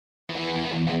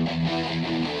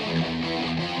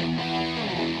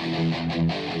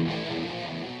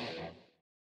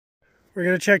We're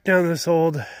going to check down this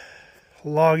old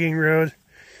logging road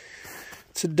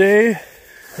today,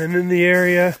 and in the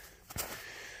area,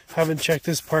 haven't checked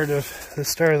this part of the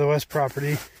Star of the West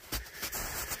property.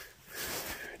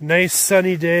 Nice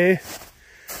sunny day.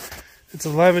 It's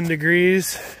 11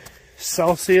 degrees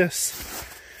Celsius.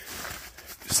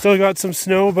 Still got some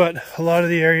snow, but a lot of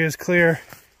the area is clear.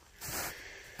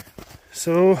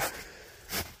 So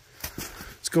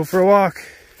let's go for a walk.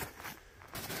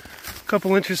 A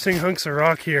couple interesting hunks of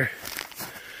rock here.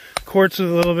 Quartz with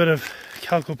a little bit of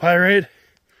chalcopyrite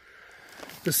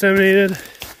disseminated.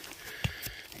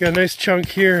 You got a nice chunk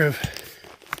here of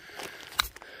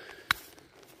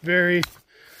very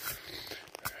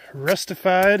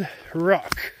rustified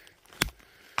rock.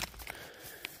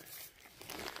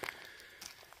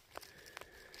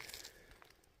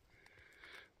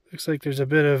 Looks like there's a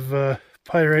bit of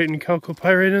pyrite and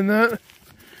chalcopyrite in that.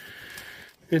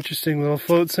 Interesting little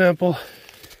float sample.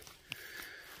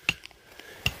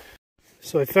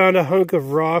 So I found a hunk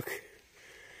of rock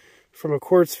from a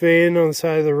quartz vein on the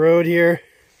side of the road here.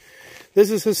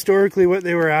 This is historically what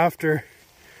they were after.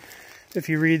 If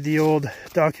you read the old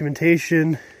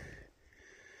documentation,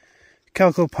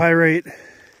 chalcopyrite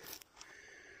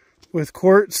with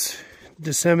quartz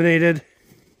disseminated.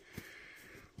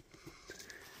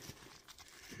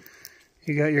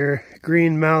 You got your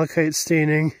green malachite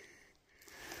staining.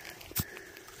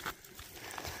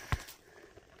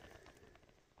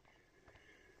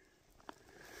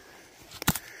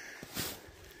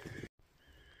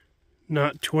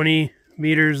 Not 20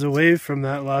 meters away from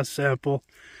that last sample,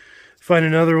 find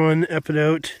another one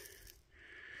epidote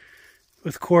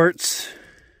with quartz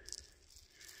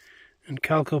and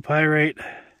chalcopyrite.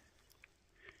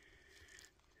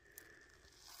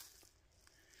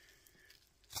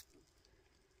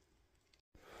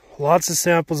 Lots of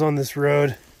samples on this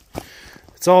road.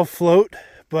 It's all float,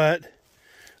 but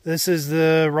this is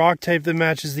the rock type that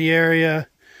matches the area.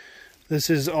 This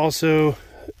is also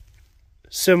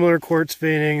similar quartz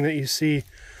veining that you see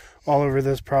all over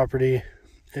this property,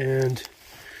 and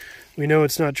we know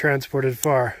it's not transported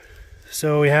far.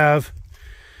 So we have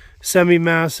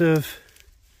semi-massive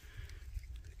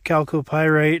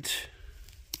chalcopyrite,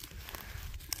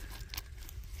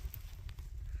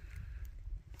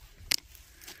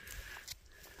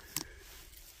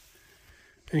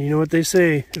 and you know what they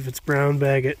say, if it's brown,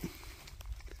 bag it.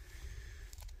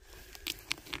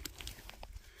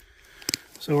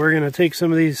 So we're going to take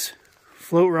some of these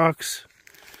float rocks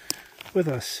with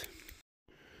us.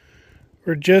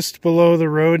 We're just below the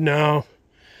road now.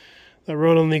 The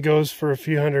road only goes for a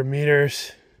few hundred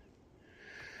meters.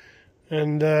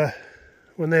 And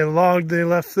when they logged, they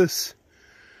left this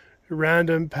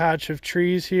random patch of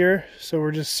trees here. So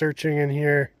we're just searching in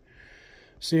here,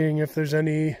 seeing if there's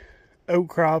any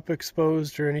outcrop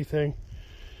exposed or anything.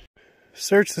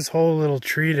 Search this whole little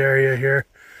treed area here.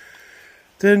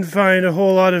 Didn't find a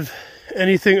whole lot of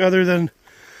anything other than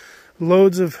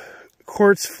loads of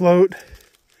quartz float.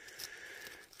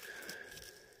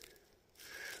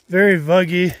 Very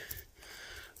vuggy.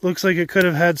 Looks like it could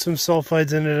have had some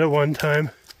sulfides in it at one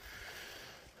time.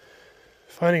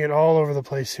 Finding it all over the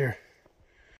place here.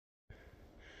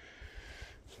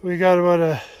 We got about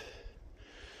a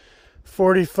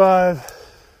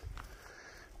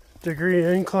 45-degree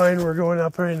incline we're going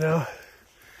up right now.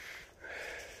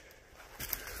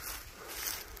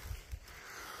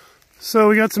 So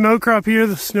we got some outcrop here.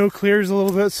 The snow clears a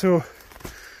little bit, so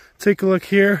take a look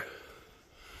here.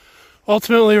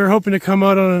 Ultimately, we're hoping to come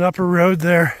out on an upper road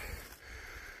there.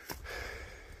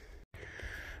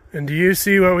 And do you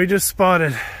see what we just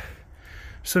spotted?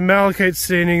 Some malachite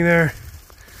staining there.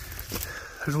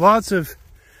 There's lots of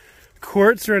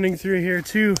quartz running through here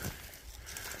too.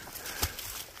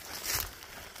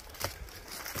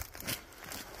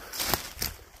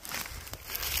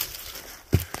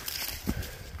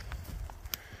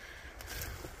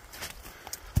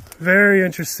 Very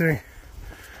interesting.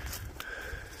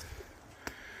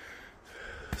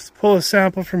 Let's pull a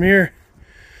sample from here.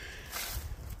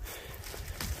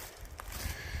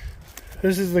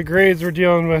 This is the grades we're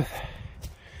dealing with.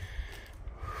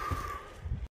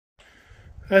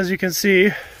 As you can see,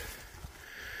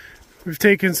 we've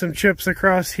taken some chips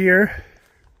across here.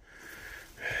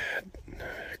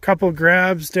 A couple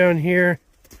grabs down here.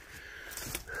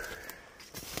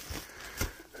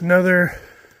 Another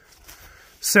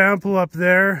sample up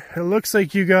there. It looks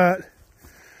like you got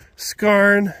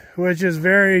skarn, which is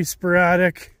very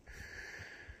sporadic,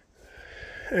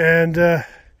 and I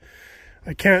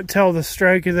can't tell the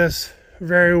strike of this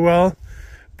very well,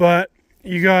 but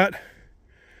you got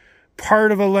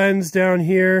part of a lens down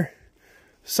here,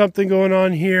 something going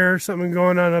on here, something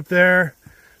going on up there,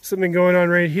 something going on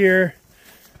right here,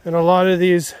 and a lot of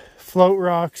these float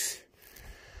rocks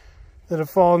that have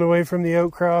fallen away from the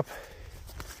outcrop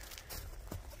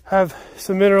have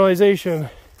some mineralization.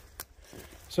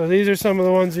 So these are some of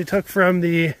the ones we took from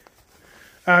the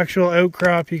actual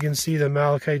outcrop. You can see the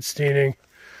malachite staining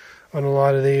on a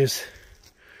lot of these.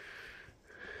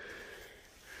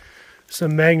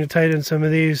 Some magnetite in some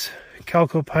of these,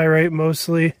 chalcopyrite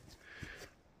mostly.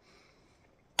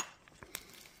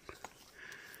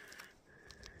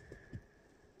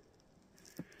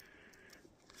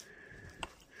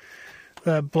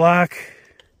 That black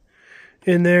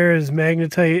in there is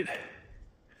magnetite.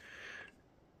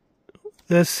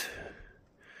 This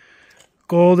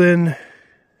golden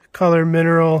color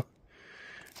mineral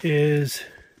is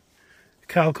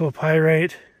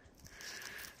chalcopyrite.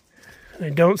 I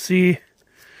don't see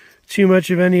too much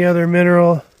of any other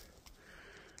mineral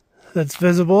that's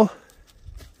visible.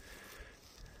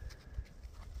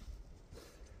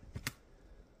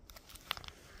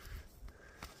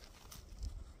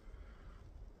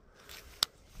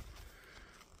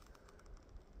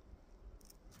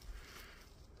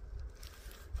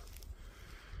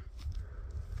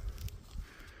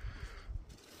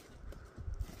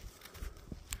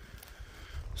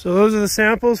 So those are the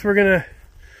samples. We're gonna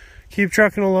keep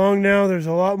trucking along now. There's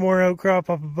a lot more outcrop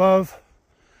up above.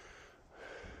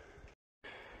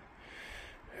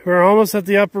 We're almost at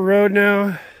the upper road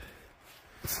now.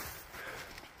 A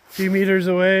few meters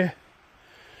away.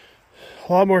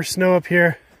 A lot more snow up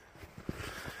here.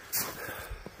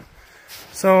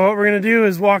 So what we're gonna do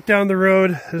is walk down the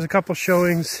road. There's a couple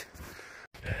showings.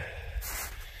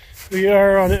 We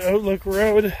are on an Outlook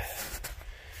Road,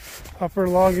 upper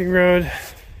logging road.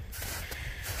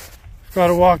 Got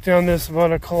to walk down this about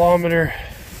 1 kilometer,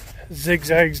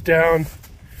 zigzags down.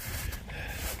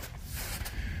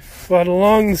 But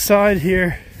along the side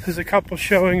here, there's a couple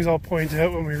showings I'll point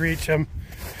out when we reach them.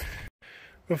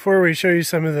 Before we show you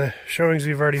some of the showings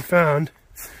we've already found,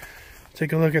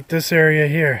 take a look at this area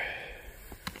here.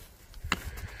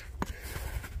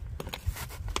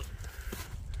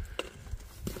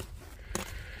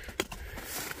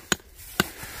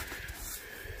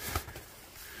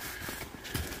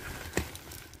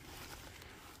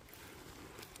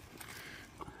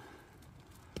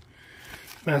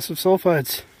 Massive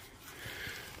sulfides.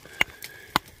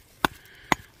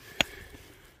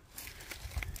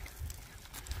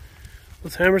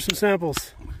 Let's hammer some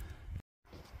samples.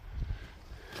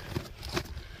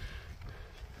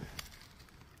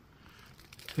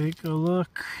 Take a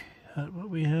look at what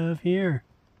we have here.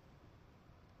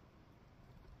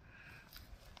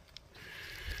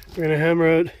 We're going to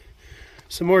hammer out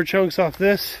some more chunks off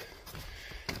this.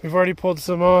 We've already pulled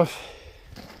some off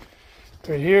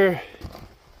right here.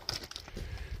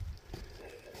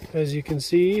 As you can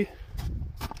see,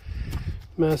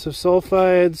 massive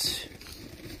sulfides.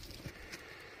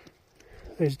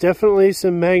 There's definitely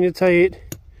some magnetite,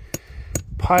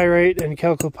 pyrite, and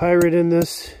chalcopyrite in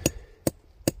this.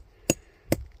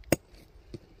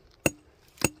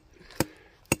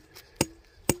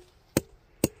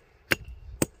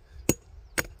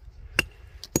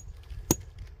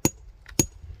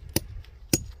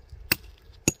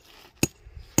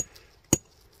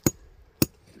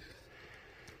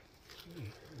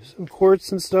 Some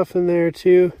quartz and stuff in there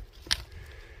too.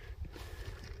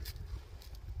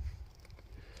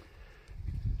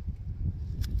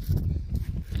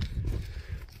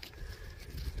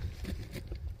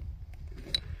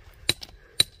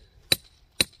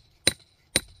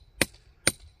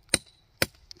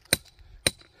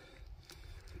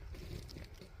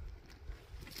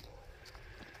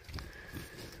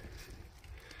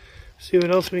 See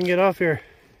what else we can get off here.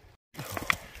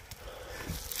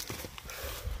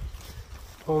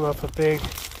 Pulling up a big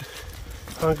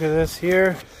hunk of this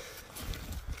here.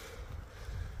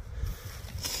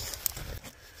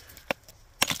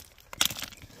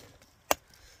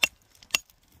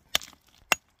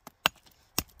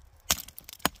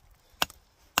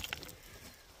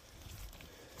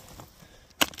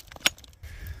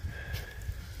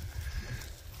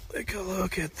 Take a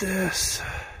look at this.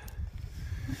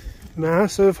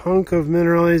 Massive hunk of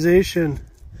mineralization.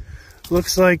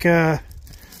 Looks like a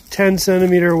 10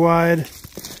 centimeter wide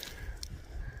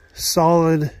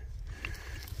solid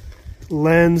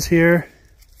lens here.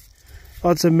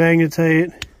 Lots of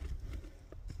magnetite,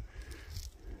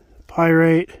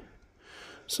 pyrite,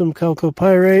 some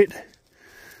chalcopyrite.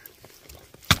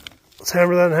 Let's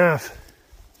hammer that in half.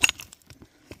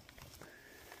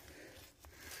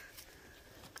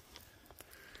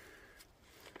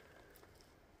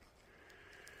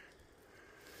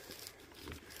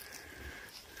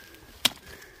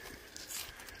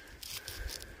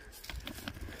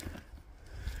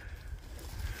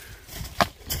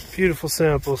 Beautiful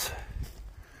samples.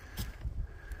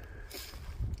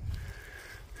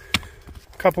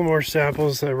 A couple more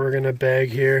samples that we're going to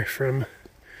bag here from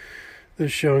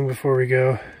this showing before we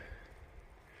go.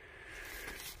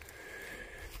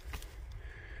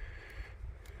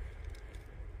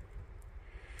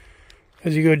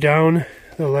 As you go down,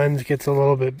 the lens gets a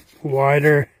little bit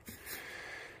wider.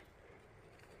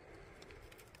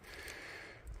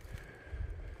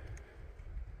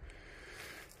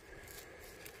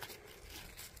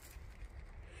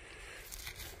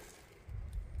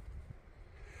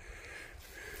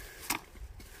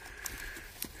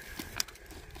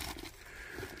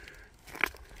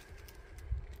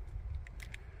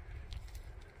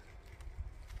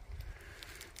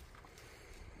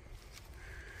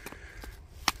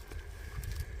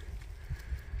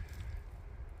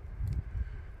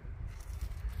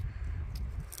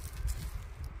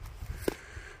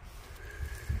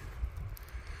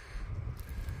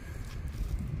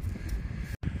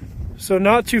 So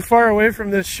not too far away from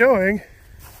this showing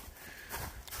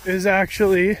is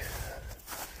actually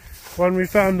one we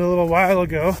found a little while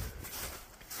ago.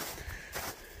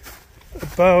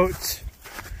 About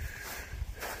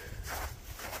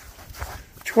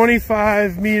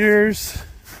 25 meters.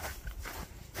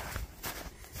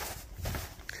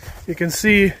 You can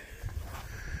see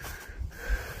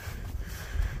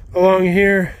along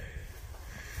here,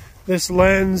 this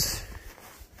lens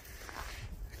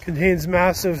contains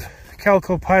massive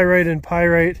chalcopyrite and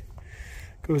pyrite.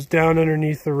 Goes down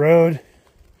underneath the road.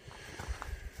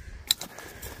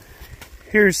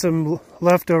 Here's some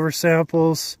leftover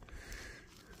samples.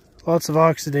 Lots of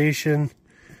oxidation.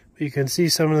 You can see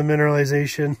some of the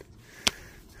mineralization.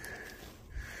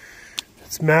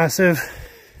 It's massive.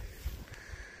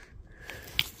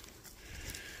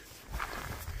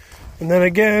 And then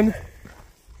again,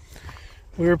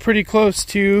 we were pretty close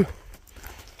to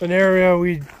an area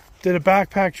we did a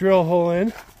backpack drill hole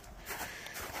in,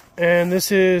 and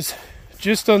this is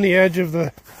just on the edge of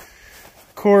the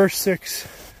core 6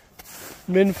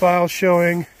 min file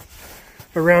showing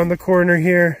around the corner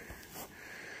here.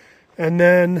 And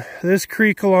then this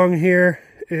creek along here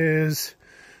is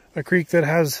a creek that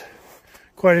has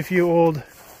quite a few old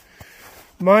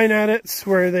mine adits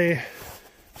where they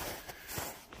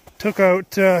took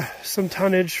out some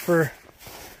tonnage for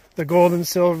the gold and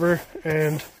silver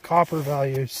and copper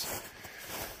values.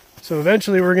 So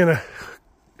eventually we're gonna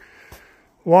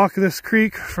walk this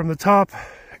creek from the top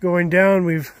going down.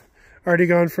 We've already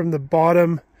gone from the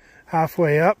bottom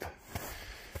halfway up,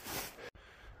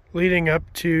 leading up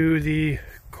to the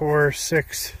core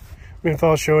 6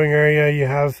 min-file showing area. You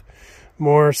have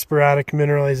more sporadic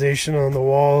mineralization on the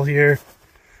wall here.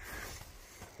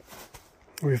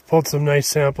 We've pulled some nice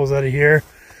samples out of here.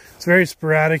 It's very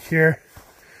sporadic here.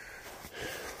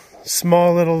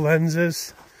 Small little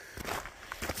lenses.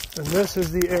 And this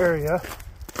is the area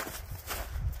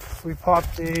we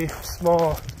popped a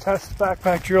small test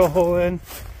backpack drill hole in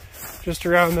just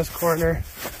around this corner.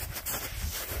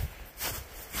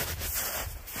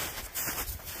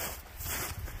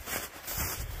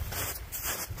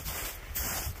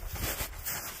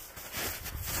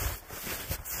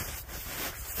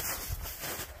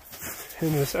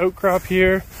 In this outcrop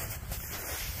here,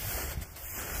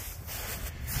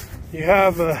 you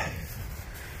have a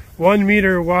 1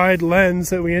 meter wide lens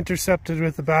that we intercepted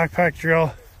with the backpack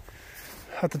drill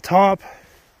at the top,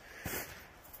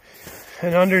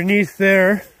 and underneath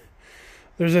there's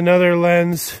another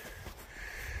lens,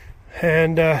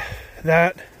 and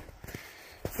that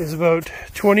is about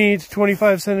 20 to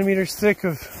 25 centimeters thick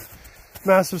of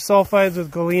massive sulfides with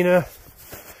galena,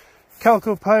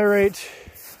 chalcopyrite,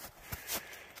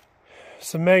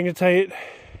 some magnetite,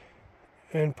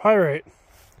 and pyrite.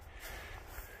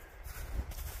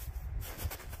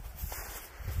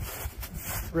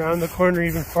 Around the corner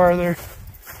even farther,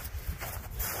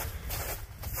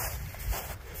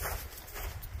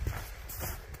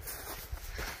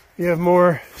 you have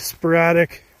more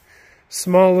sporadic,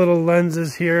 small little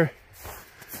lenses here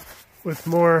with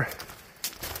more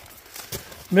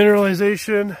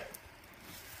mineralization.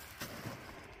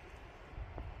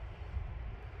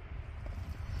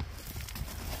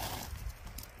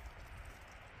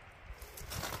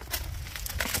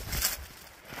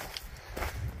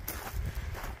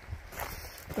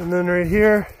 And then right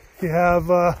here you have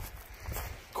a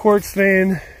quartz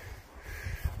vein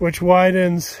which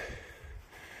widens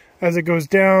as it goes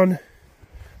down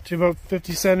to about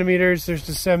 50 centimeters. There's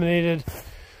disseminated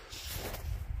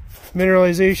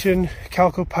mineralization,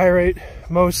 chalcopyrite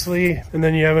mostly, and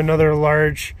then you have another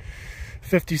large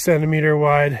 50 centimeter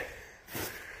wide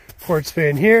quartz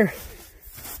vein here.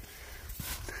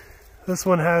 This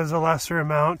one has a lesser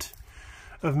amount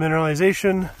of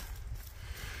mineralization.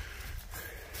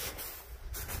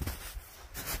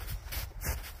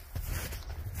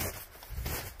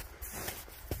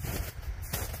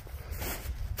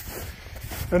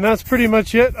 And that's pretty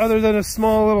much it, other than a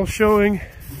small little showing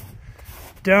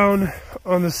down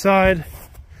on the side.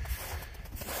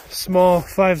 Small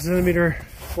 5 centimeter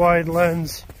wide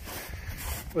lens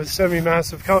with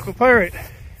semi-massive chalcopyrite.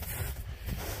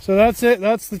 So that's it,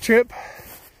 that's the trip.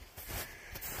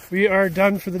 We are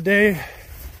done for the day.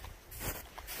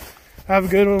 Have a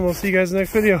good one, we'll see you guys in the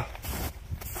next video.